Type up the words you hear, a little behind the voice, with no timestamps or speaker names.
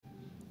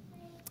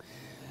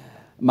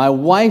My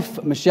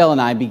wife, Michelle, and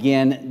I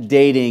began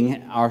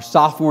dating our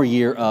sophomore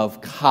year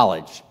of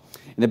college.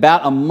 And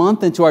about a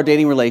month into our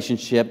dating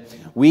relationship,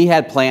 we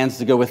had plans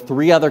to go with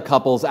 3 other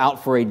couples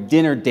out for a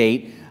dinner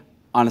date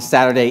on a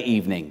Saturday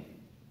evening.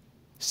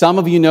 Some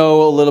of you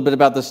know a little bit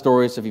about the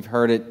story, so if you've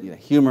heard it,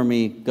 humor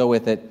me, go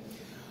with it.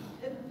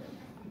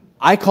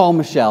 I called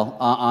Michelle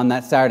on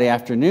that Saturday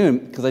afternoon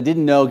because I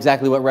didn't know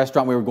exactly what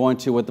restaurant we were going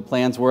to, what the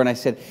plans were, and I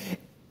said,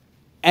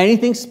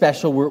 anything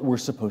special we're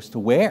supposed to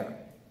wear?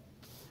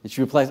 And she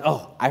replies,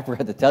 oh, I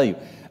forgot to tell you,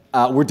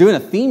 we're doing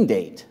a theme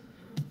date.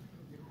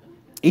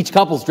 Each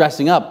couple's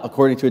dressing up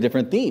according to a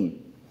different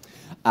theme.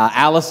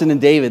 Allison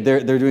and David,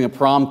 they're doing a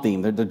prom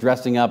theme. They're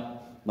dressing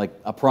up like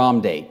a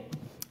prom date.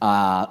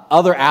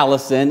 Other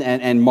Allison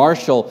and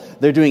Marshall,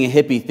 they're doing a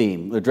hippie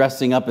theme. They're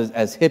dressing up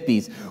as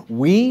hippies.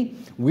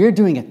 We're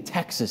doing a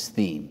Texas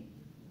theme.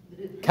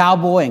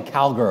 Cowboy and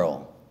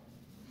cowgirl.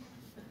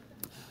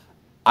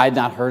 I had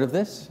not heard of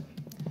this.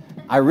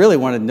 I really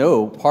wanted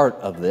no part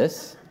of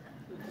this.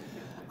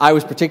 I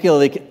was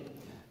particularly,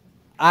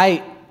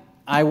 I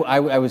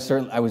was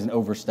an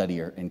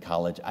overstudier in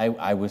college.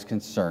 I was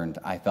concerned.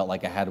 I felt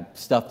like I had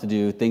stuff to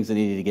do, things that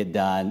needed to get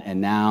done, and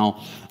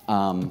now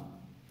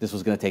this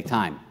was going to take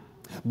time.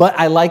 But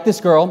I like this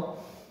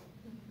girl,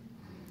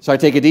 so I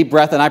take a deep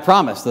breath, and I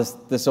promise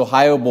this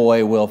Ohio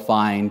boy will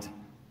find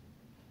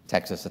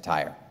Texas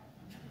attire.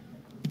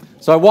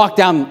 So I walk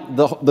down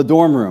the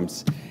dorm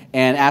rooms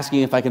and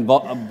asking if I can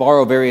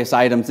borrow various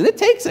items. And it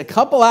takes a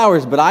couple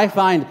hours, but I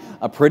find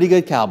a pretty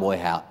good cowboy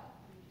hat,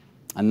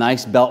 a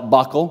nice belt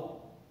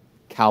buckle,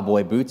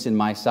 cowboy boots in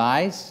my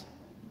size,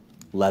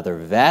 leather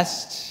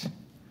vest.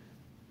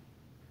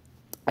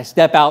 I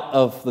step out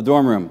of the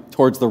dorm room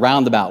towards the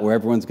roundabout where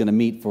everyone's going to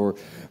meet for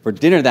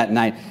dinner that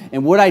night.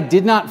 And what I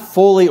did not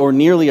fully or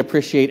nearly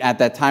appreciate at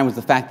that time was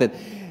the fact that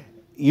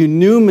you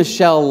knew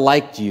Michelle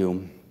liked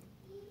you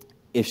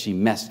if she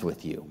messed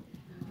with you.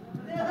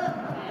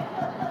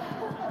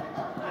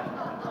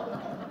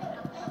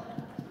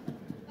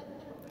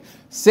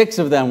 Six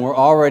of them were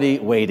already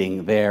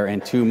waiting there,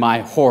 and to my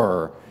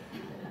horror,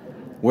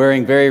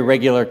 wearing very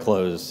regular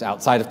clothes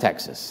outside of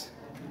Texas.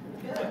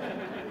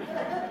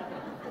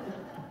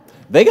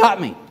 They got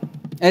me.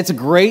 And it's a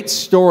great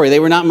story. They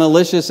were not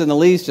malicious in the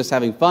least, just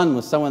having fun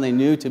with someone they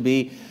knew to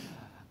be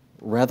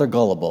rather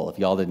gullible, if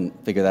y'all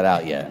didn't figure that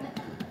out yet.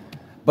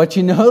 But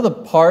you know the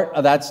part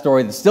of that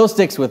story that still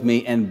sticks with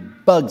me and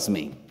bugs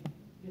me?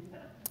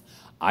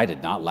 I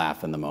did not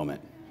laugh in the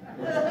moment.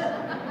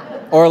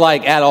 Or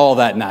like at all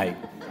that night.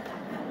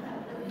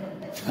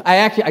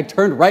 I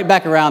turned right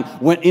back around,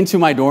 went into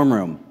my dorm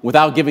room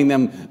without giving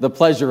them the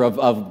pleasure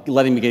of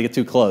letting me get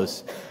too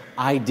close.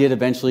 I did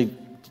eventually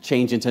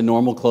change into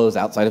normal clothes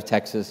outside of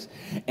Texas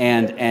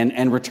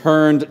and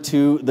returned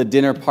to the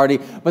dinner party.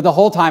 But the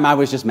whole time I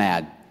was just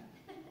mad.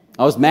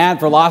 I was mad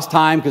for lost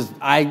time because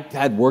I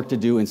had work to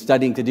do and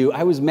studying to do.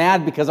 I was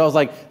mad because I was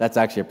like, that's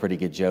actually a pretty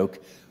good joke.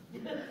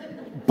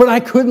 But I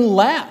couldn't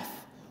laugh.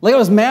 Like I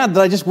was mad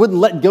that I just wouldn't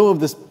let go of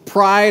this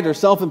pride or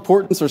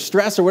self-importance or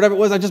stress or whatever it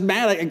was. I was just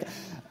mad.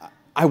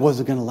 I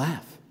wasn't going to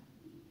laugh.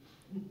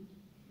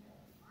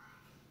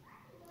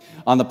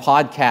 On the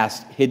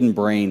podcast Hidden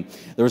Brain,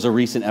 there was a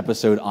recent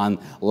episode on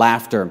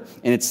laughter,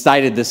 and it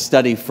cited this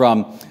study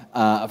from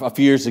a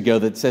few years ago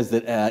that says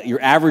that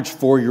your average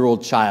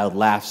 4-year-old child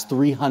laughs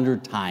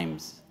 300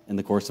 times in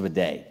the course of a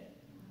day.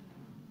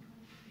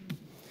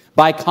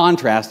 By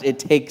contrast, it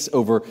takes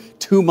over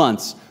 2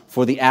 months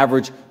for the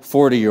average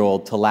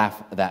 40-year-old to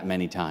laugh that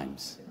many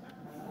times.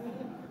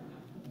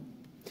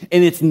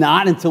 And it's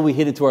not until we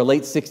hit into our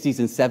late 60s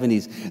and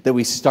 70s that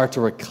we start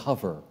to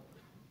recover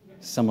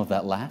some of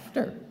that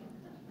laughter.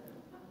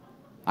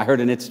 I heard,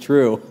 and it's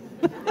true.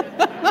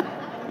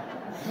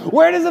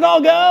 Where does it all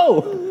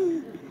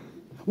go?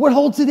 What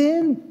holds it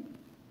in?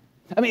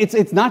 I mean,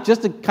 it's not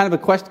just a kind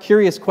of a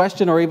curious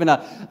question or even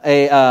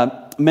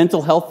a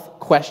mental health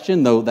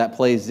question, though that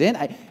plays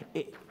in.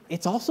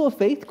 It's also a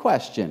faith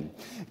question.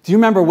 Do you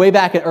remember way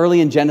back early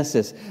in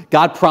Genesis,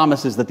 God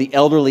promises that the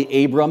elderly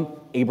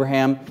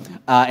Abraham,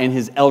 and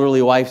his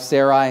elderly wife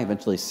Sarai,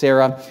 eventually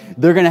Sarah,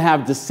 they're going to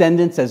have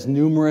descendants as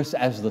numerous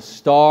as the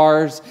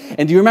stars.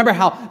 And do you remember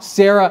how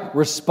Sarah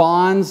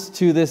responds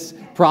to this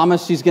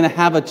promise? She's going to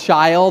have a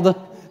child,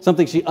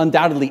 something she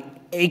undoubtedly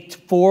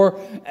ached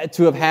for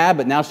to have had,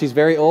 but now she's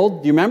very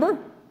old. Do you remember?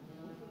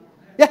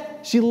 Yeah,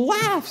 she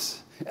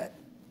laughs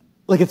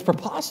like it's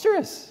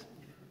preposterous.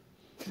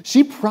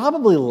 She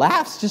probably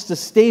laughs just to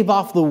stave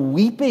off the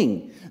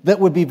weeping that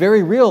would be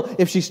very real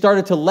if she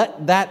started to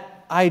let that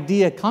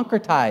idea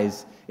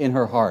concretize in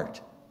her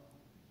heart.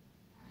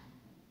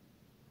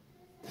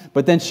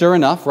 But then sure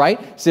enough,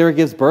 right, Sarah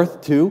gives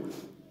birth to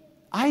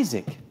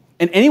Isaac.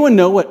 And anyone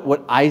know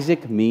what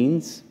Isaac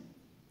means?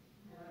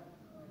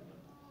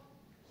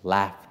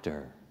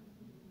 Laughter.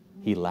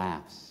 He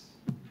laughs.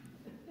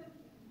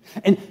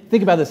 And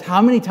think about this.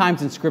 How many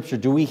times in Scripture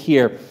do we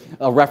hear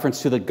a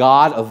reference to the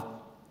God of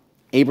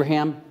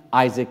Abraham,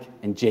 Isaac,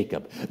 and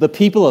Jacob? The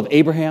people of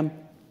Abraham,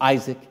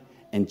 Isaac,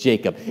 and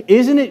Jacob.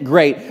 Isn't it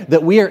great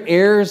that we are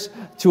heirs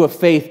to a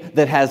faith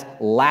that has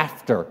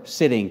laughter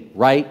sitting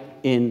right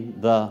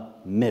in the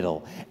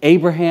middle?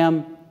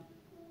 Abraham,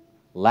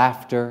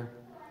 laughter,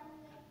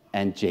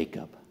 and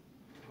Jacob.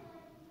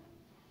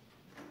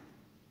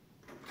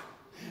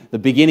 The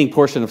beginning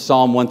portion of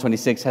Psalm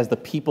 126 has the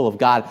people of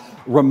God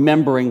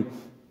remembering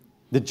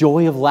the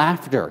joy of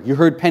laughter. You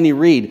heard Penny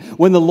read,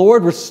 when the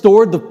Lord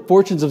restored the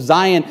fortunes of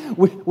Zion,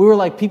 we were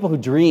like people who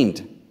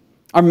dreamed.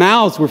 Our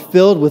mouths were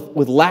filled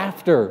with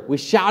laughter. We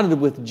shouted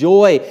with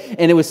joy,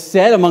 and it was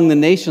said among the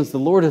nations, the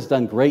Lord has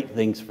done great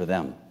things for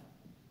them.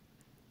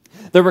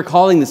 They're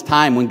recalling this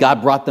time when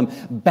God brought them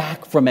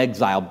back from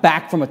exile,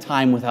 back from a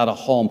time without a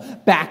home,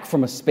 back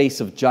from a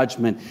space of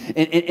judgment.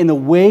 And the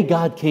way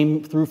God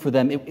came through for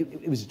them,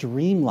 it was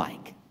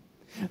dreamlike.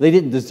 They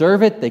didn't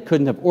deserve it. They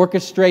couldn't have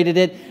orchestrated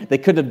it. They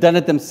couldn't have done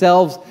it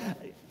themselves.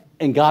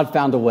 And God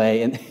found a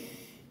way. And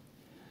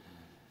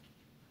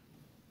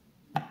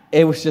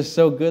it was just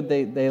so good,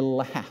 they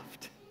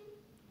laughed.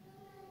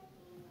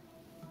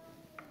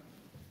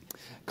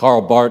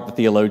 Karl Barth, the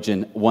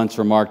theologian, once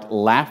remarked,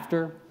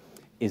 laughter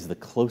is the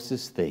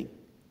closest thing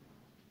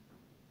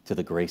to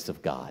the grace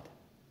of God.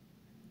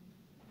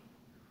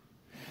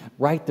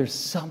 Right? There's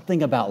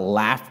something about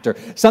laughter,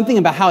 something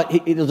about how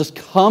it'll just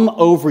come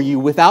over you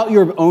without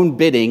your own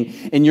bidding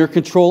and your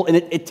control, and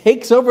it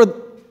takes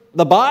over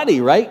the body,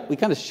 right? We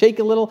kind of shake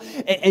a little,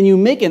 and you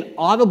make an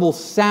audible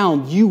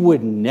sound you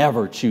would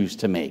never choose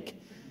to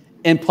make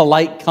in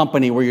polite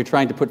company where you're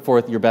trying to put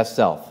forth your best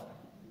self.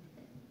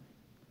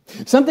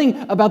 Something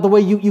about the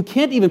way you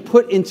can't even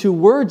put into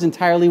words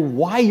entirely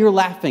why you're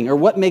laughing or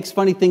what makes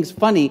funny things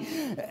funny.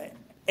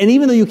 And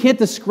even though you can't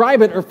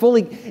describe it or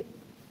fully,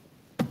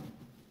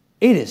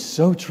 it is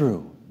so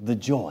true. The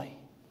joy.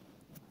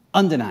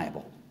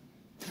 Undeniable.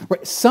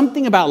 Right?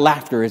 Something about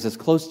laughter is as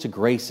close to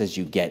grace as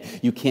you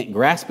get. You can't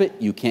grasp it,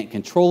 you can't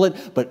control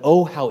it, but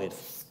oh, how it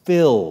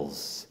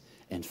fills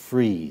and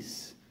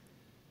frees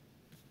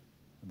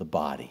the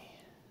body.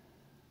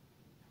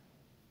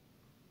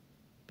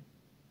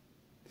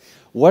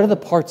 What are the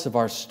parts of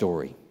our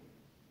story,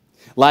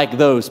 like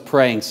those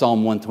praying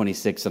Psalm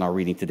 126 in our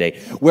reading today,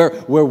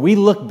 where we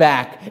look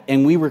back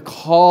and we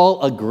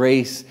recall a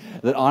grace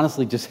that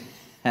honestly just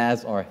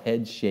has our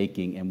head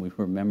shaking, and we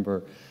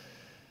remember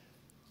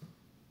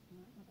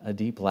a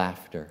deep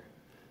laughter?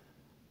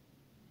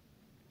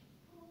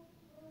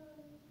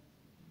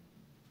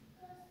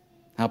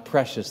 How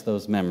precious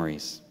those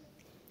memories.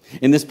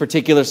 In this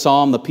particular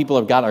psalm, the people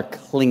of God are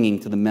clinging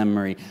to the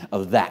memory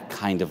of that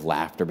kind of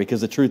laughter.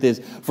 Because the truth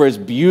is, for as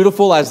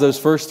beautiful as those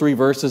first three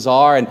verses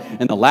are,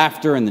 and the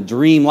laughter and the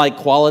dreamlike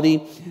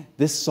quality,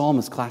 this psalm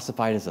is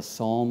classified as a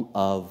psalm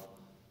of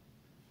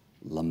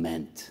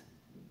lament.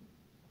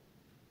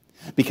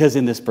 Because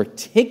in this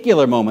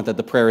particular moment that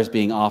the prayer is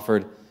being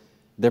offered,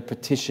 they're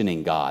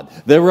petitioning God.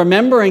 They're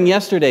remembering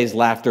yesterday's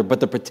laughter, but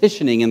they're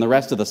petitioning in the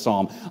rest of the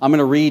psalm. I'm going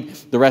to read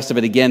the rest of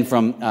it again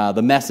from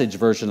the Message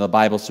version of the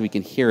Bible so we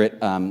can hear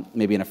it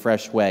maybe in a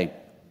fresh way.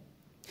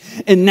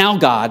 And now,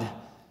 God,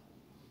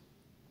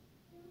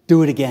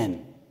 do it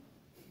again.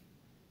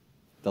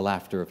 The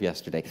laughter of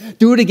yesterday.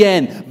 Do it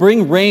again.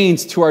 Bring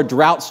rains to our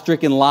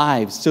drought-stricken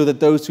lives so that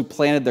those who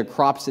planted their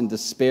crops in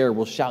despair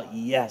will shout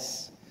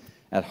yes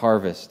at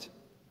harvest.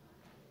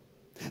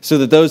 So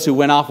that those who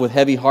went off with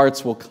heavy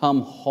hearts will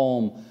come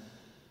home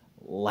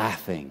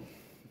laughing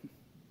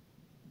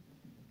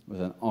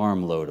with an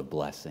armload of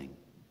blessing.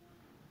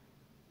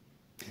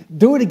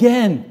 Do it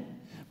again.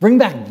 Bring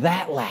back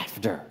that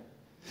laughter.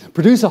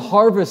 Produce a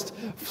harvest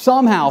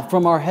somehow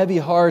from our heavy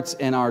hearts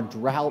and our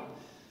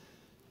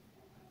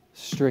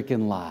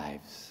drought-stricken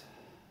lives.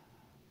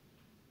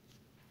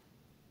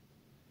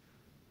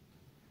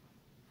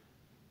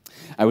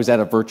 I was at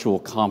a virtual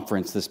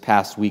conference this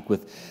past week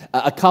with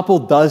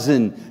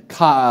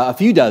a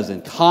few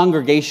dozen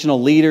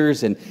congregational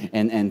leaders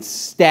and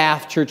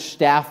staff, church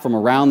staff from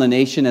around the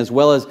nation, as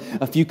well as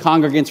a few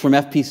congregants from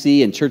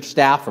FPC and church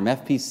staff from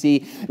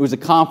FPC. It was a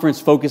conference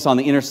focused on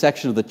the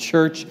intersection of the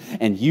church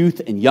and youth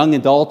and young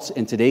adults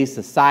in today's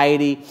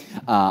society.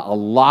 A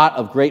lot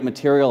of great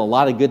material, a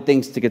lot of good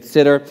things to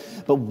consider.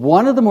 But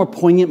one of the more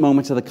poignant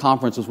moments of the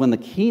conference was when the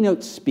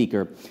keynote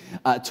speaker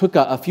took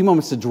a few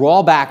moments to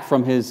draw back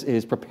from his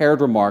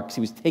prepared remarks. He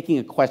was taking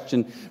a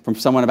question from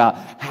someone about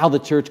how the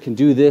church can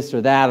do this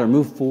or that or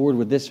move forward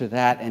with this or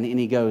that. And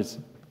he goes,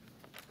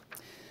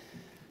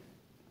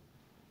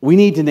 we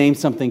need to name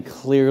something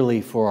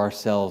clearly for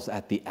ourselves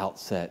at the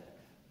outset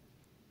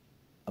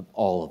of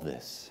all of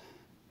this.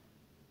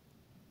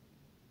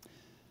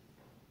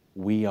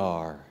 We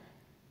are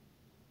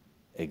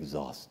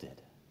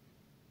exhausted.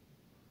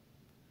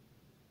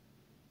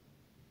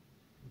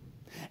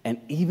 And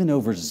even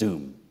over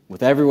Zoom,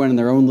 with everyone in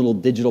their own little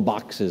digital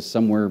boxes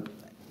somewhere,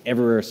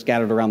 everywhere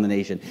scattered around the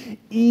nation,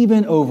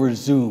 even over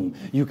Zoom,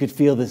 you could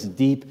feel this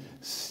deep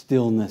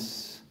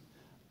stillness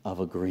of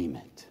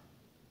agreement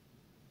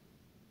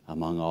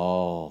among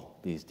all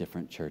these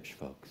different church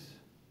folks.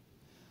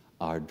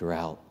 Our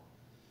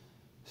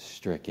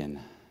drought-stricken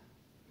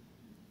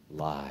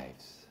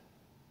lives.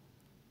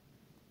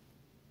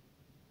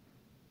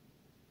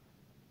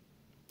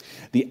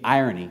 The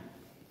irony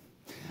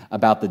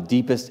about the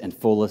deepest and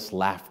fullest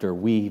laughter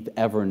we've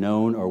ever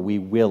known or we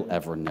will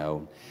ever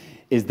know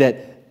is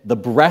that the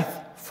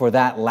breath for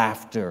that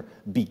laughter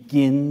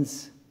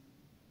begins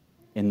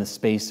in the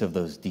space of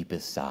those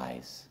deepest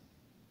sighs.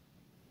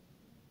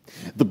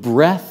 The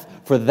breath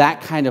for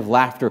that kind of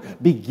laughter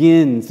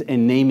begins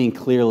in naming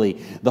clearly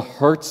the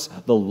hurts,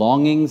 the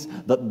longings,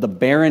 the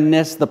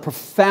barrenness, the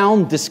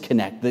profound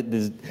disconnect that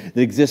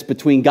exists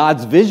between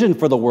God's vision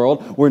for the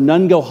world, where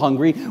none go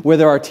hungry, where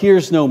there are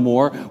tears no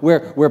more,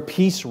 where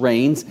peace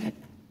reigns,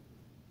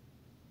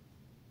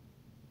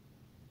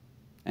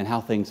 and how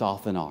things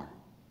often are.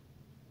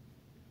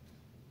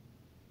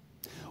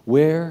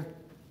 Where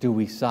do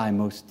we sigh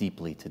most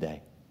deeply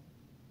today?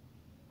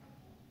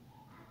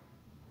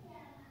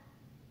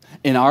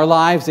 In our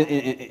lives,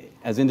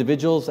 as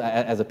individuals,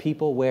 as a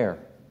people, where?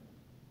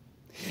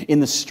 In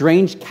the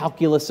strange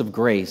calculus of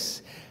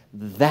grace,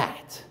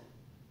 that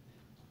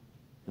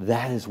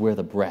is where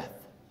the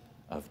breath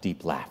of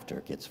deep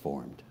laughter gets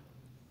formed.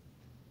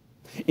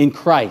 In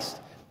Christ,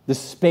 the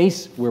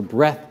space where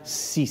breath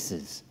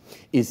ceases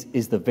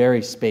is the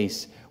very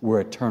space where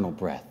eternal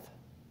breath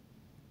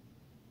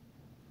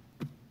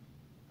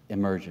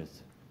emerges.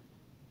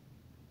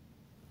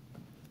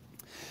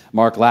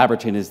 Mark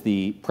Labberton is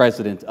the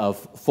president of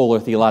Fuller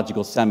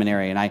Theological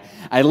Seminary, and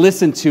I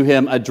listened to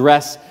him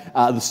address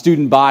the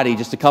student body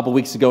just a couple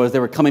weeks ago as they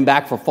were coming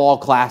back for fall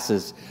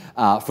classes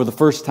for the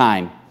first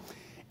time.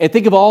 And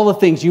think of all the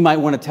things you might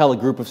want to tell a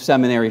group of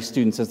seminary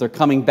students as they're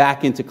coming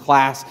back into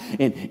class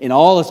and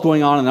all that's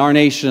going on in our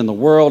nation and the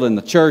world and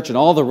the church and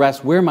all the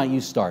rest. Where might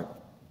you start?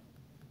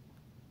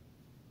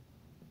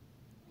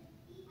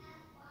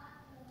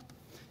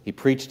 He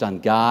preached on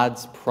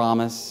God's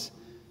promise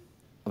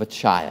of a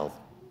child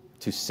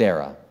to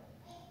Sarah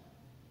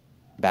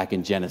back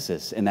in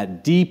Genesis, and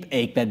that deep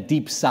ache, that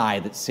deep sigh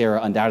that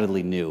Sarah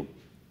undoubtedly knew.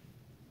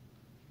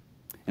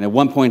 And at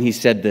one point he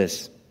said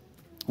this: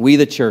 we,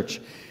 the church,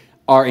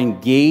 are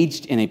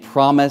engaged in a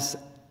promise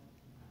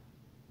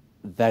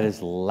that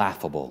is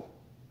laughable.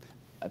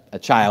 A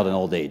child in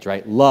old age,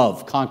 right?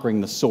 Love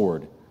conquering the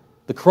sword,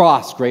 the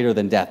cross greater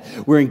than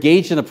death. We're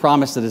engaged in a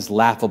promise that is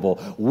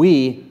laughable.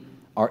 We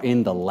are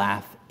in the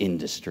laugh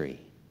industry,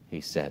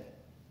 he said.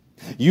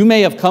 You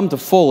may have come to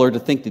Fuller to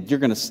think that you're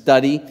going to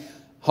study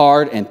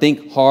hard and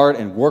think hard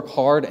and work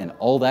hard, and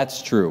all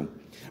that's true.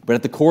 But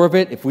at the core of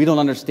it, if we don't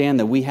understand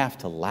that we have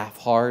to laugh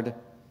hard,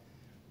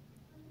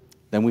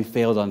 then we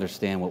fail to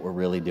understand what we're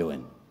really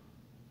doing.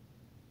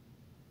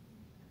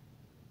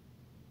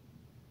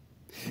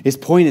 His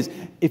point is,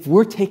 if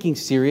we're taking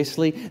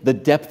seriously the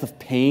depth of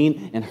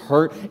pain and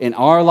hurt in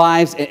our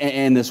lives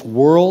and this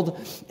world,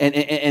 and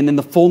in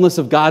the fullness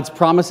of God's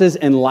promises,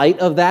 in light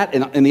of that,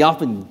 and the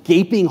often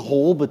gaping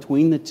hole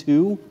between the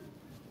two,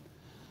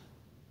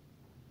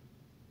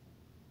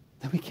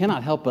 then we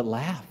cannot help but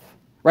laugh.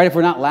 Right? If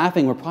we're not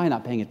laughing, we're probably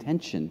not paying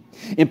attention.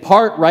 In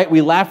part, right, we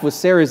laugh with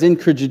Sarah's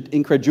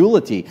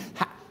incredulity.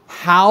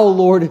 How,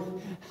 Lord,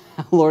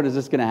 is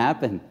this going to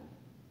happen?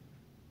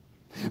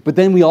 But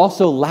then we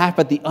also laugh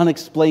at the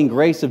unexplained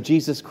grace of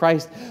Jesus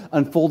Christ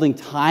unfolding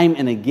time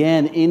and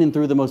again in and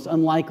through the most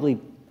unlikely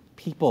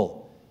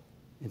people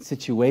and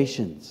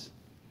situations.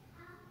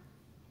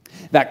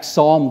 In fact,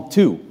 Psalm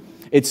 2,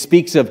 it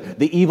speaks of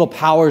the evil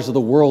powers of the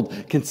world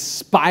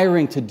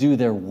conspiring to do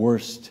their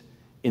worst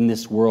in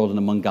this world and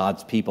among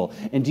God's people.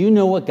 And do you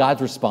know what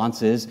God's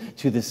response is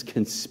to this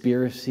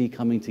conspiracy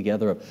coming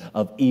together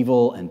of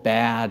evil and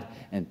bad?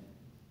 And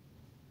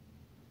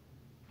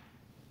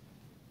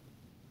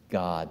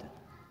God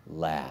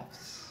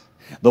laughs.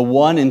 The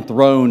one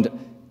enthroned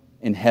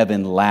in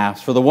heaven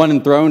laughs. For the one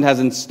enthroned has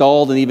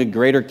installed an even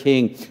greater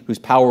king whose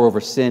power over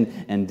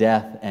sin and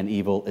death and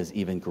evil is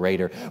even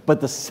greater.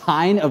 But the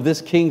sign of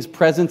this king's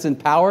presence and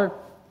power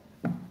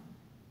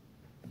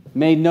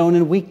made known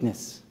in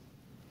weakness.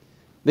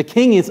 The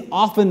king is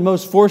often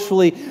most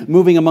forcefully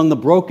moving among the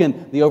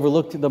broken, the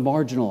overlooked, the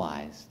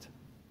marginalized.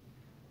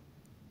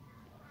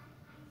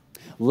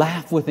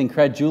 Laugh with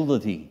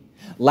incredulity.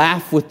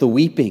 Laugh with the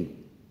weeping.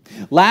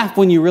 Laugh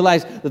when you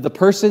realize that the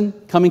person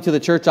coming to the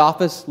church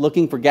office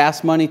looking for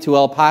gas money to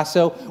El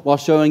Paso while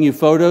showing you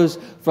photos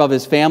of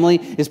his family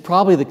is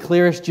probably the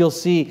clearest you'll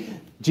see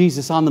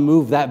Jesus on the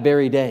move that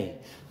very day.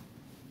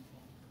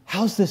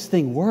 How's this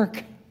thing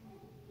work?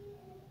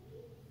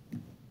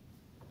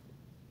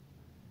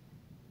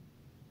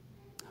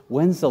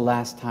 When's the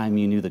last time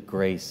you knew the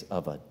grace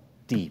of a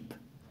deep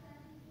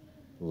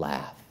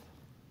laugh?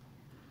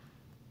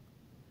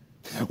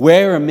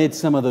 Where amid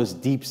some of those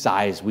deep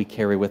sighs we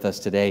carry with us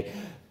today,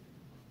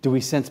 do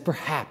we sense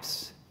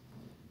perhaps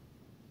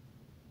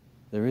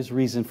there is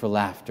reason for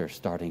laughter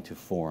starting to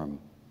form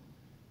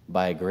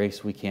by a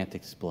grace we can't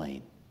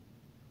explain?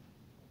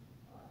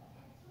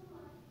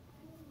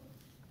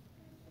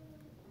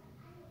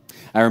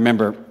 I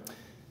remember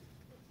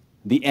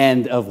the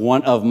end of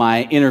one of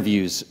my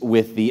interviews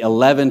with the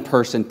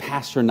 11-person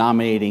pastor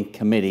nominating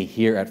committee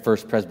here at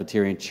First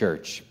Presbyterian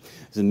Church.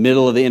 was in the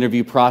middle of the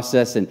interview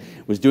process and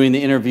was doing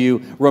the interview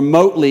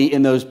remotely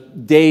in those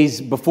days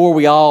before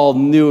we all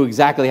knew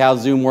exactly how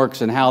Zoom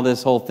works and how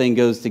this whole thing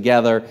goes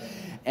together.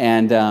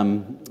 And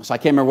so I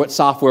can't remember what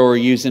software we're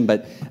using,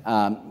 but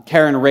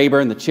Karen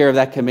Rayburn, the chair of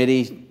that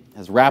committee,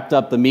 has wrapped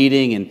up the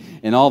meeting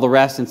and all the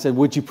rest and said,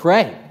 "Would you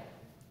pray?"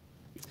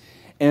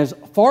 And as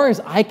far as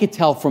I could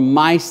tell from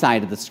my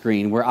side of the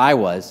screen where I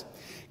was,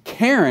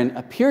 Karen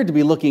appeared to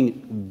be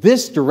looking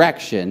this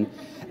direction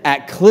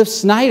at Cliff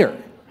Snyder.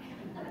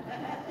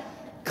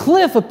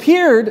 Cliff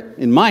appeared,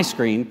 in my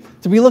screen,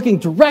 to be looking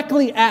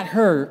directly at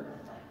her,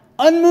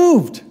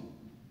 unmoved,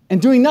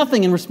 and doing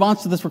nothing in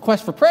response to this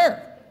request for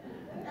prayer.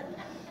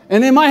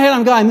 And in my head,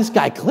 I'm going, this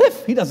guy,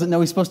 Cliff, he doesn't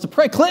know he's supposed to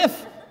pray.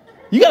 Cliff,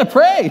 you got to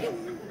pray.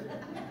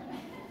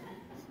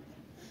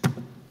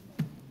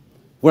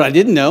 What I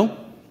didn't know,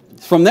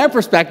 from their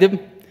perspective,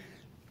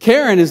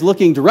 Karen is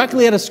looking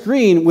directly at a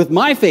screen with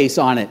my face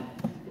on it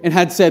and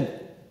had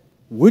said,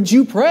 "Would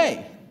you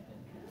pray?"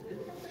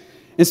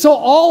 And so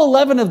all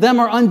 11 of them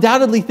are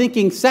undoubtedly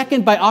thinking,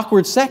 second by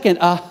awkward second,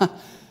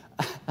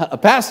 a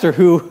pastor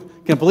who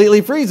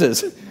completely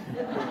freezes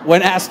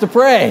when asked to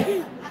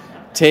pray.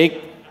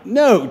 Take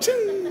note.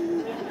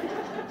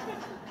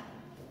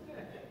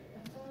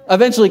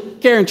 Eventually,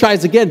 Karen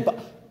tries again.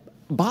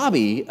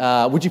 "Bobby,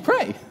 would you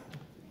pray?"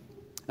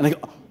 And I go,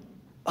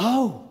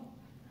 "Oh,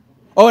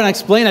 and I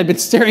explained I'd been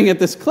staring at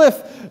this Cliff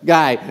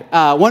guy,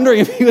 wondering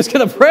if he was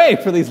going to pray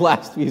for these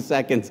last few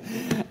seconds."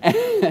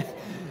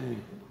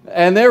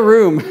 And their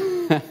room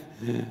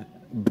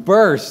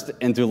burst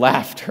into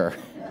laughter.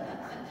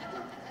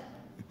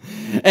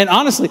 And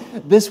honestly,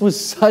 this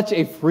was such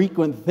a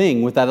frequent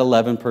thing with that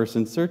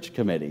 11-person search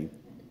committee.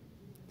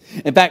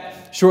 In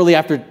fact, shortly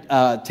after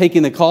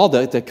taking the call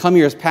to come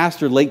here as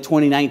pastor late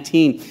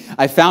 2019,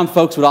 I found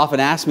folks would often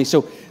ask me,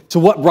 "So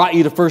what brought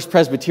you to First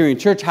Presbyterian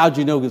Church? How'd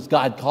you know it was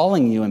God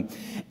calling you?"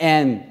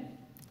 And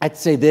I'd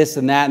say this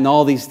and that and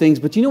all these things,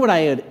 but you know what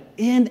I would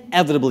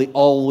inevitably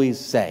always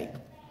say?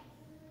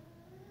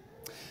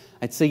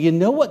 I'd say, you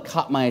know what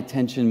caught my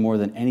attention more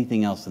than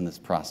anything else in this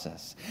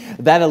process?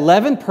 That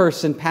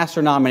 11-person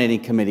pastor nominating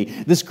committee,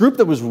 this group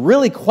that was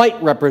really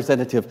quite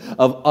representative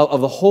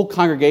of the whole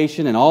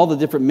congregation and all the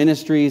different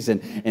ministries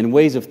and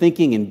ways of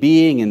thinking and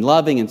being and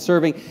loving and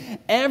serving.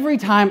 Every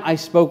time I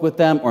spoke with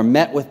them or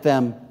met with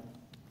them,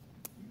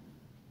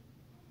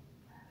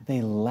 they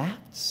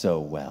laughed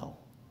so well.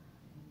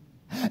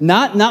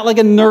 Not like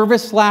a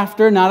nervous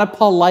laughter, not a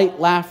polite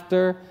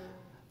laughter,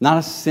 not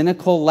a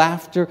cynical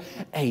laughter,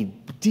 a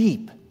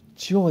deep,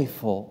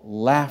 joyful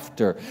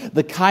laughter,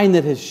 the kind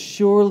that has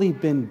surely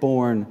been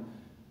born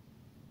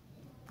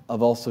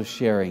of also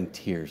sharing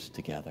tears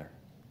together.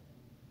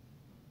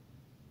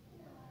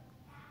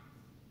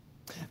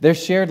 Their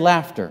shared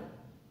laughter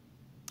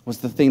was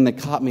the thing that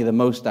caught me the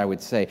most, I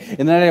would say.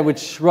 And then I would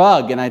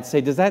shrug and I'd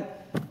say, does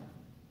that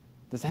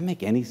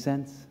make any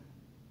sense?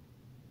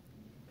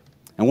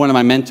 And one of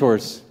my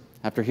mentors,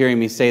 after hearing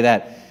me say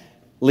that,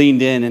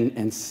 leaned in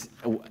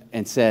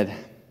and said,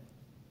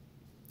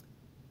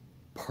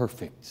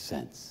 "Perfect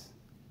sense.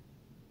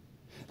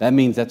 That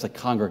means that's a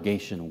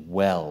congregation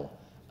well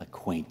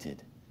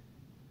acquainted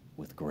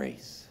with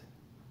grace."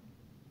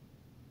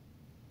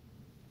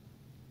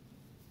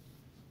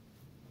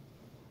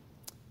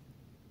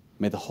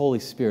 May the Holy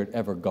Spirit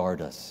ever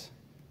guard us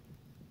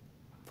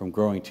from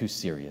growing too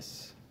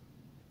serious,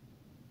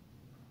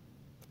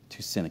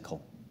 too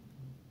cynical.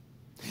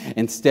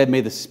 Instead,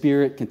 may the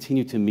Spirit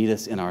continue to meet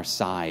us in our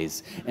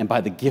size, and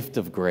by the gift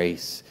of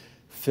grace,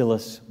 fill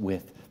us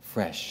with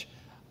fresh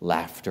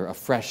laughter, a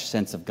fresh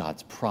sense of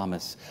God's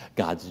promise,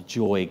 God's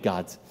joy,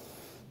 God's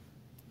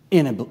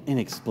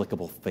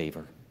inexplicable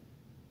favor.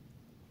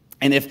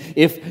 And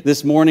if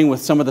this morning,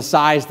 with some of the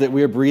sighs that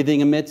we're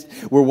breathing amidst,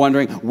 we're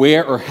wondering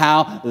where or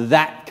how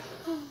that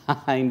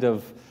kind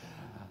of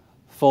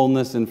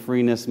fullness and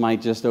freeness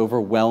might just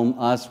overwhelm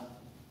us,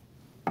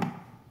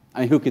 I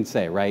mean, who can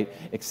say, right?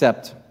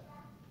 Except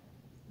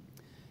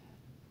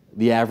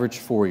the average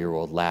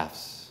 4-year-old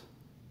laughs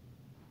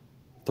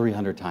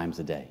 300 times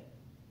a day.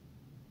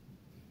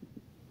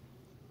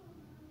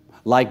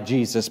 Like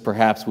Jesus,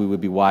 perhaps we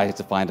would be wise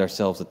to find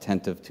ourselves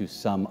attentive to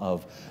some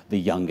of the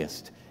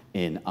youngest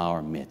in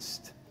our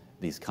midst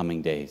these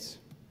coming days.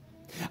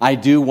 I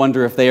do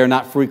wonder if they are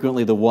not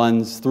frequently the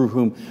ones through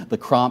whom the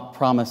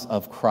promise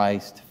of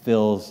Christ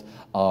fills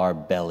our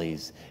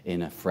bellies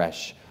in a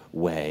fresh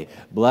way.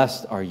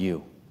 Blessed are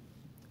you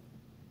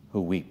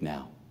who weep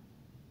now,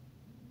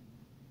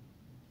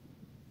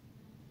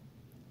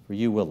 for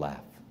you will laugh.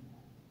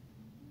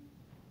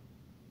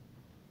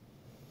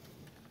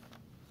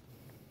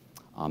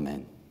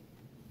 Amen.